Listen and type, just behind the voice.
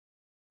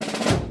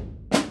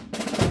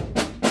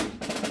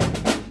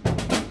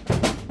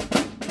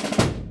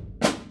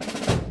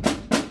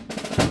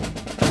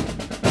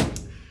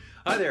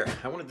Hi there.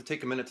 I wanted to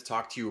take a minute to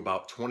talk to you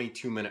about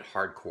 22-minute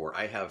hardcore.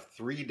 I have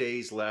 3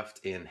 days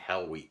left in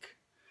Hell Week.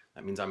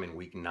 That means I'm in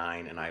week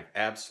 9, and I've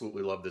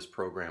absolutely loved this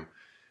program.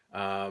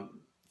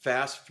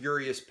 Fast,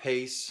 furious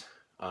pace,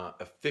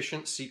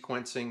 efficient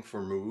sequencing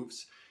for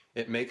moves.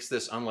 It makes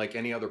this unlike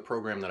any other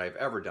program that I've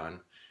ever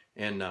done.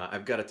 And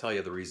I've got to tell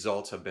you, the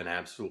results have been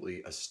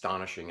absolutely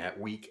astonishing. At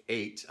week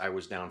 8, I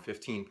was down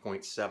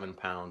 15.7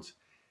 pounds,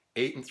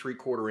 8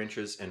 3/4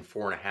 inches, and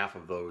 4.5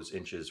 of those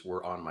inches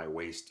were on my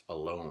waist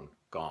alone.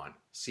 Gone.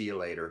 See you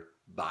later.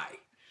 Bye.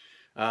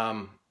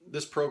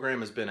 This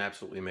program has been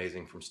absolutely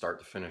amazing from start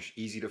to finish.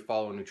 Easy to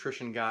follow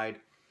nutrition guide.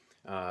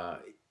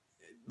 And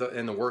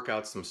the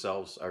workouts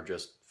themselves are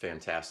just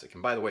fantastic.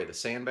 And by the way, the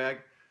sandbag,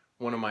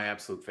 one of my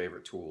absolute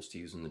favorite tools to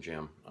use in the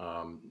gym.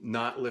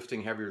 Not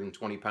lifting heavier than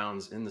 20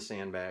 pounds in the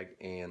sandbag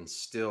and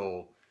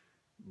still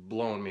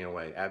blowing me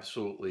away.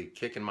 Absolutely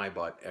kicking my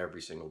butt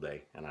every single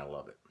day, and I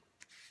love it.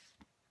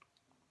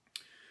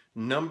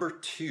 Number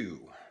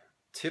 2,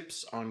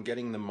 tips on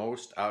getting the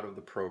most out of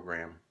the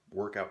program: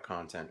 workout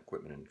content,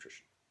 equipment, and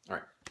nutrition. All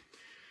right.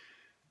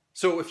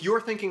 So if you're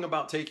thinking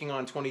about taking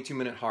on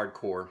 22-minute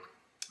hardcore,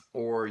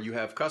 or you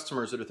have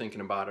customers that are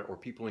thinking about it, or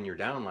people in your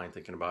downline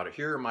thinking about it,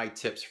 here are my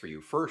tips for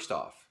you. First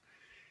off,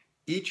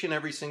 each and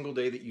every single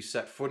day that you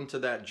set foot into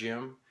that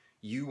gym,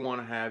 you want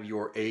to have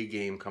your A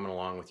game coming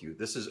along with you.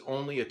 This is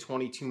only a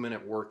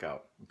 22-minute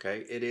workout,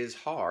 okay? It is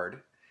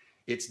hard.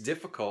 It's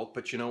difficult,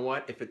 but you know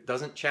what? If it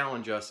doesn't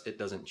challenge us, it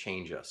doesn't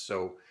change us.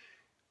 So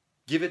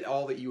give it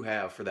all that you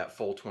have for that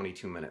full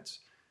 22 minutes.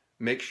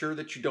 Make sure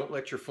that you don't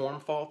let your form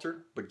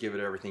falter, but give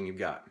it everything you've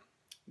got.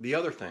 The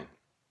other thing,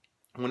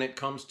 when it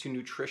comes to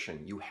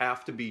nutrition, you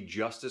have to be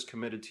just as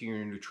committed to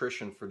your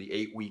nutrition for the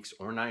 8 weeks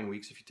or 9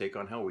 weeks if you take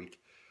on Hell Week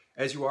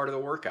as you are to the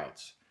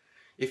workouts.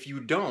 If you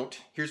don't,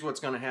 here's what's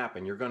going to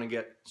happen. You're going to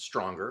get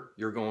stronger.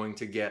 You're going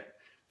to get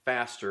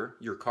faster.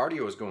 Your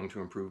cardio is going to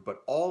improve,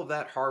 but all of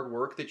that hard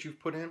work that you've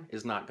put in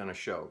is not going to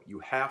show. You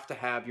have to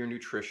have your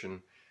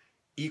nutrition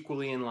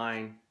equally in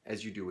line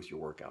as you do with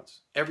your workouts.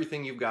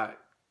 Everything you've got,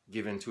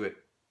 give into it.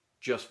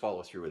 Just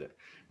follow through with it.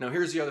 Now,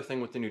 here's the other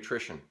thing with the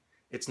nutrition.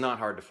 It's not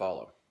hard to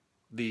follow.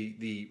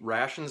 The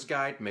rations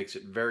guide makes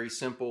it very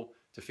simple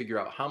to figure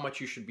out how much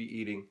you should be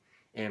eating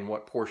and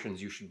what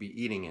portions you should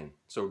be eating in.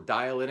 So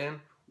dial it in,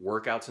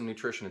 workouts and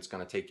nutrition, it's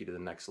going to take you to the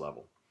next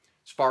level.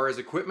 As far as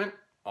equipment,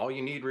 all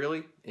you need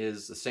really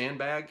is the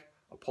sandbag,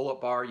 a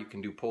pull-up bar. You can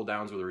do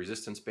pull-downs with a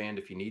resistance band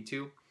if you need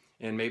to,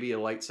 and maybe a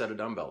light set of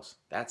dumbbells.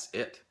 That's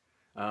it.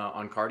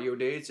 On cardio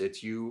days,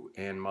 it's you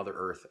and Mother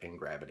Earth and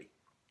gravity.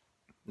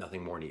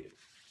 Nothing more needed.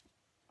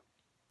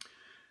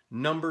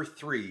 Number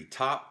 3,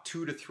 top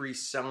 2 to 3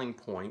 selling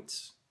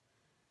points.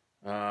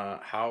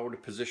 How to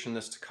position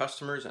this to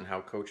customers and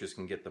how coaches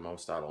can get the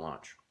most out of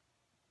launch.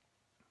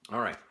 All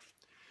right.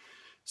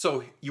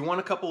 So you want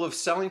a couple of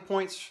selling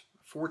points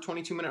for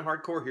 22-minute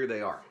hardcore? Here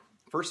they are.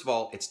 First of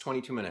all, it's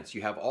 22 minutes.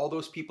 You have all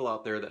those people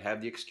out there that have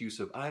the excuse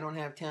of, I don't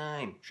have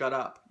time. Shut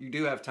up. You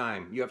do have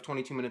time. You have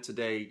 22 minutes a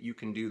day. You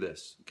can do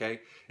this, okay?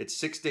 It's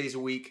 6 days a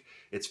week.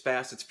 It's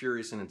fast, it's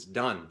furious, and it's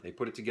done. They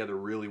put it together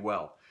really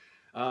well.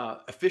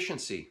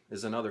 Efficiency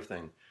is another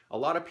thing. A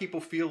lot of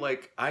people feel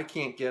like I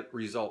can't get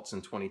results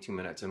in 22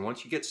 minutes. And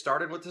once you get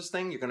started with this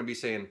thing, you're going to be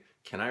saying,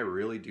 can I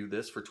really do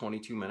this for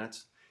 22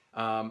 minutes?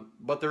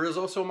 But there is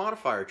also a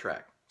modifier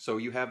track. So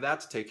you have that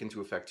to take into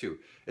effect too.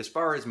 As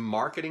far as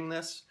marketing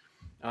this,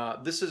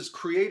 this is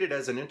created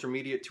as an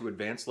intermediate to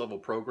advanced level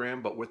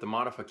program, but with the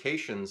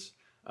modifications,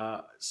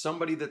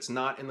 somebody that's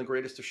not in the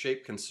greatest of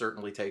shape can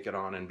certainly take it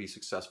on and be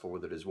successful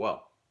with it as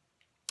well.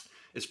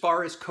 As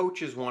far as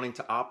coaches wanting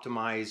to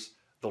optimize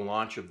the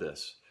launch of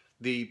this,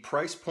 the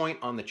price point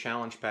on the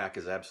challenge pack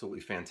is absolutely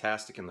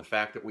fantastic, and the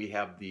fact that we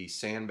have the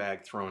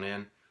sandbag thrown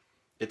in,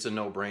 it's a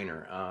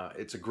no-brainer.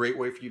 It's a great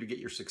way for you to get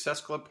your Success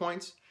Club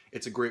points.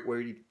 It's a great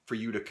way for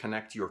you to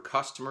connect your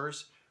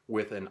customers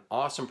with an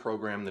awesome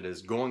program that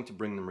is going to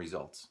bring them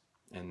results.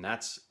 And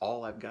that's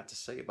all I've got to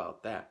say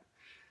about that.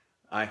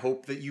 I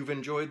hope that you've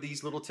enjoyed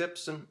these little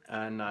tips,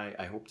 and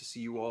I hope to see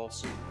you all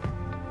soon.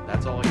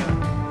 That's all I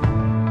got.